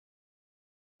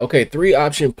Okay, three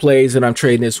option plays that I'm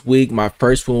trading this week. My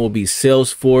first one will be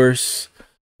Salesforce,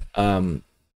 um,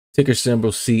 ticker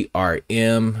symbol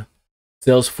CRM.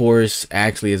 Salesforce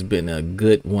actually has been a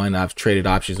good one. I've traded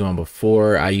options on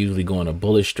before. I usually go in a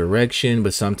bullish direction,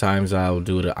 but sometimes I'll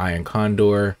do the iron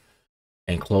condor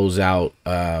and close out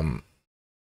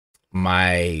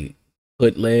my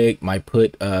put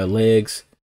legs,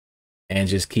 and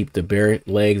just keep the bear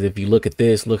legs. If you look at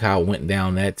this, look how it went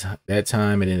down that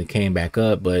time, and then it came back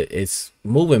up, but it's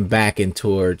moving back in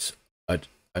towards a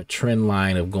trend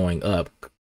line of going up.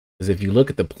 Because if you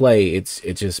look at the play, it's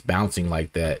just bouncing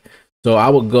like that. So I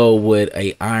would go with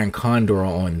a iron condor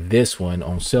on this one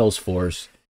on Salesforce.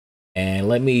 And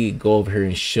let me go over here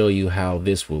and show you how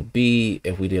this will be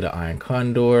if we did an iron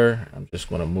condor. I'm just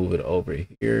going to move it over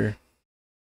here.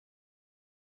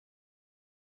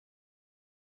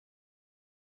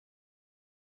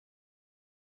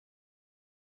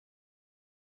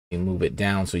 And move it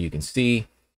down so you can see.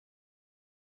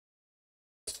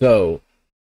 So,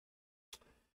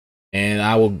 and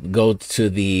I will go to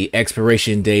the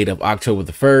expiration date of October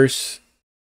the 1st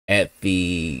at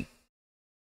the,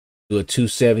 do a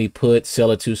 270 put,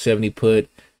 sell a 270 put,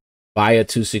 buy a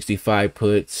 265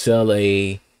 put, sell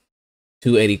a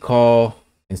 280 call,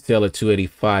 and sell a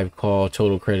 285 call,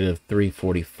 total credit of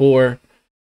 344.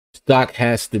 Stock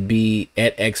has to be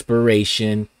at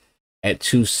expiration at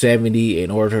 270 in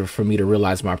order for me to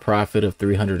realize my profit of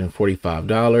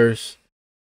 $345.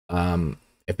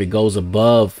 If it goes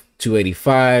above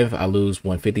 285, I lose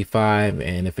 155,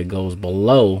 and if it goes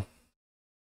below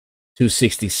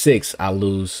 266, I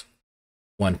lose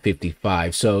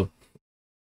 155. So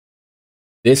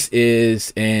this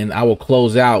is, and I will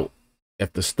close out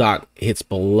if the stock hits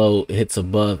above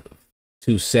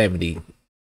 270.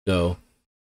 So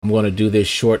I'm going to do this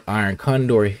short iron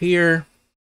condor here.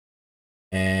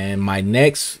 And my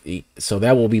next, so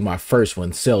that will be my first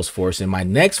one, Salesforce. And my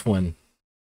next one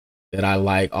that I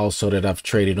like also that I've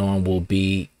traded on will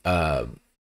be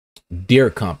Deere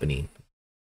Company,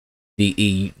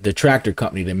 the tractor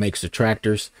company that makes the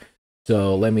tractors.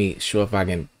 So let me show if I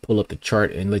can pull up the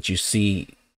chart and let you see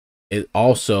it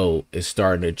also is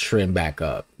starting to trend back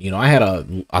up. You know, I had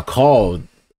a call.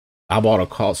 I bought a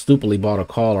call, stupidly bought a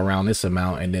call around this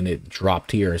amount, and then it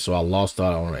dropped here. So I lost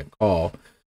out on that call.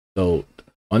 So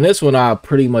on this one, I'll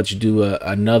pretty much do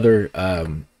another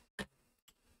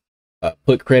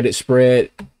put credit spread,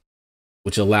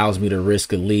 which allows me to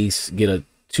risk at least get a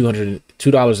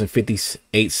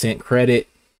 $2.58 credit.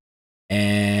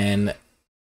 And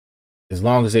as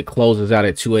long as it closes out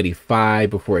at 285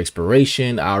 before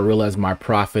expiration, I'll realize my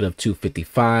profit of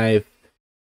 255,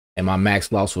 and my max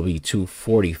loss will be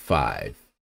 245.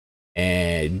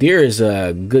 And Deere is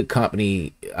a good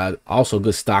company, also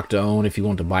good stock to own if you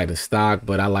want to buy the stock,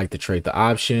 but I like to trade the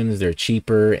options. They're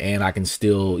cheaper, and I can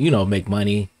still, you know, make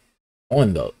money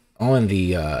on the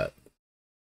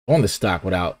stock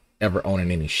without ever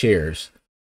owning any shares.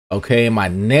 Okay, my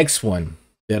next one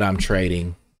that I'm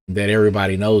trading that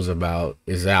everybody knows about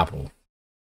is Apple.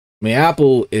 I mean,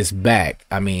 Apple is back.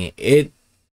 I mean,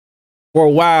 for a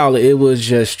while, it was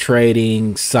just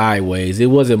trading sideways. It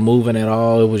wasn't moving at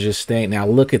all. It was just staying. Now,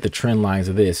 look at the trend lines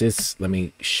of this. Let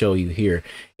me show you here.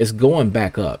 It's going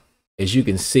back up. As you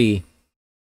can see,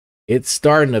 it's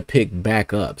starting to pick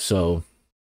back up. So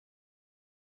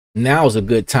now is a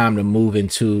good time to move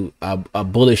into a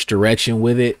bullish direction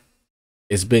with it.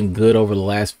 It's been good over the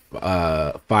last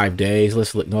 5 days.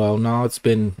 Let's look. No,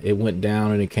 it went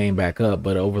down and it came back up.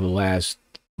 But over the last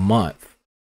month,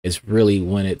 it's really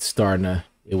when it's starting to,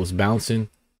 it was bouncing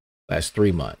last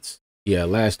 3 months. Yeah,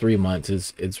 last 3 months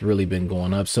it's really been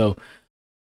going up. So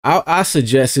I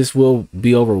suggest this will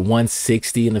be over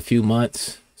 160 in a few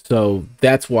months. So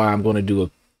that's why I'm going to do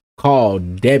a call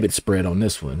debit spread on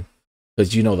this one,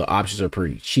 because you know the options are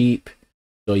pretty cheap.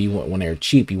 So you want, when they're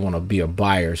cheap, you want to be a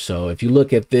buyer. So if you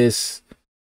look at this,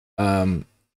 let's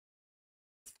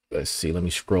see, let me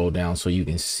scroll down so you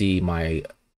can see my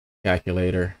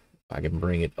calculator. I can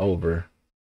bring it over.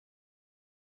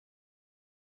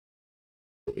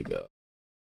 Here we go.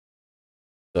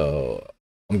 So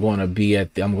I'm going to be at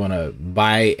I'm going to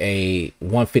buy a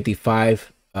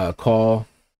 155 call,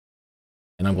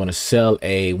 and I'm going to sell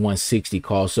a 160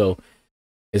 call. So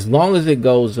as long as it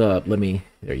goes up,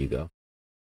 there you go.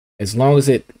 As long as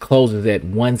it closes at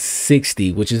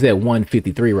 160, which is at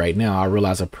 153 right now, I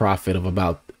realize a profit of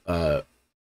about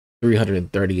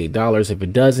 $338. If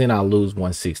it doesn't, I'll lose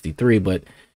 163, but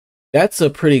that's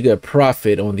a pretty good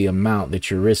profit on the amount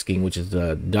that you're risking, which is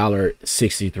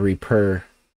 $1.63 per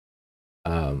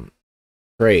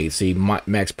trade. See,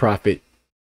 max profit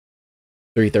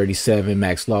 337,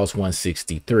 max loss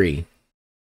 163.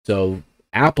 So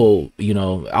Apple, you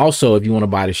know, also if you want to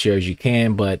buy the shares, you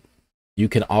can, but you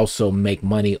can also make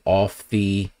money off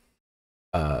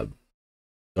uh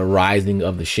the rising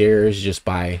of the shares just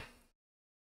by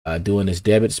doing this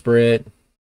debit spread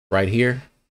right here.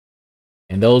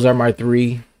 And those are my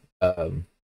three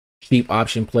cheap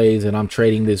option plays that I'm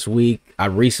trading this week. I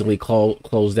recently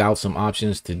closed out some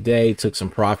options today, took some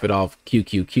profit off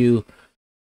QQQ,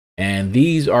 and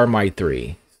these are my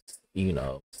three. You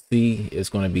know, C is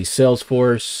going to be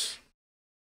Salesforce,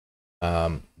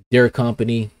 their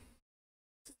company,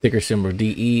 ticker symbol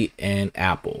DE, and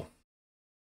Apple,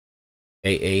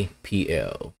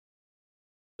 AAPL.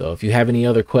 So if you have any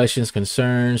other questions,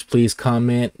 concerns, please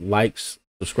comment, like,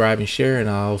 subscribe, and share, and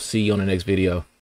I'll see you on the next video.